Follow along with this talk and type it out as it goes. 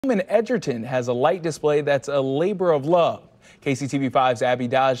Gardner-Edgerton has a light display that's a labor of love. KCTV5's Abby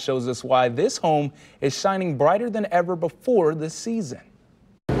Dodge shows us why this home is shining brighter than ever before this season.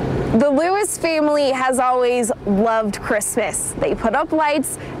 The Lewis family has always loved Christmas. They put up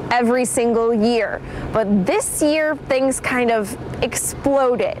lights every single year, but this year things kind of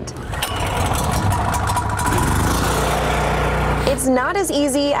exploded. It's not as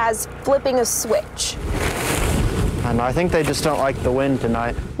easy as flipping a switch. I think they just don't like the wind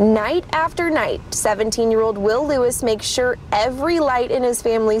tonight. Night after night, 17-year-old Will Lewis makes sure every light in his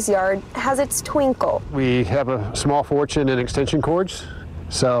family's yard has its twinkle. We have a small fortune in extension cords,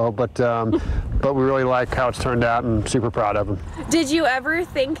 but we really like how it's turned out and super proud of them. Did you ever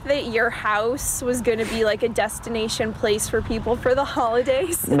think that your house was going to be like a destination place for people for the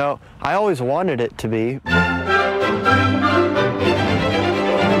holidays? No, I always wanted it to be.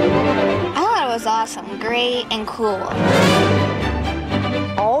 Was awesome, great, and cool.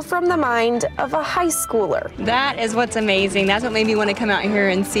 All from the mind of a high schooler. That is what's amazing. That's what made me want to come out here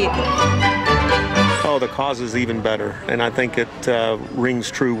and see it. Oh, the cause is even better, and I think it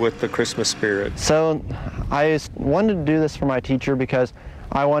rings true with the Christmas spirit. So I wanted to do this for my teacher because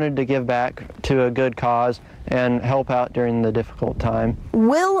I wanted to give back to a good cause and help out during the difficult time.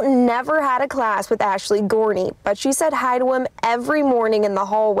 Will never had a class with Ashley Gorney, but she said hi to him every morning in the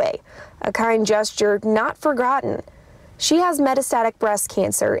hallway. A kind gesture not forgotten. She has metastatic breast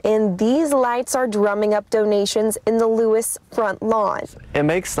cancer, and these lights are drumming up donations in the Lewis front lawn. It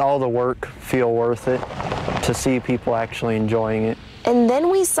makes all the work feel worth it to see people actually enjoying it. And then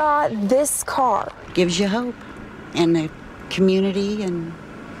we saw this car. Gives you hope and the community, and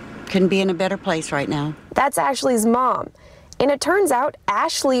couldn't be in a better place right now. That's Ashley's mom. And it turns out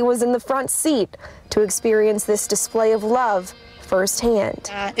Ashley was in the front seat to experience this display of love firsthand.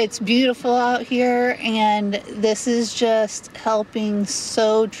 It's beautiful out here, and this is just helping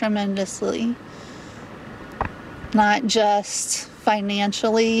so tremendously. Not just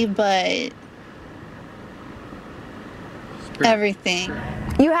financially, but everything.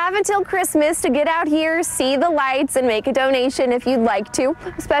 You have until Christmas to get out here, see the lights, and make a donation if you'd like to.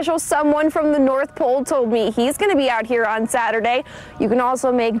 A special someone from the North Pole told me he's going to be out here on Saturday. You can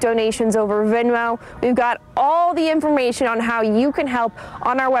also make donations over Venmo. We've got all the information on how you can help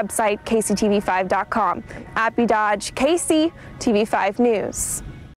on our website, kctv5.com. Abby Dodge, KCTV5 News.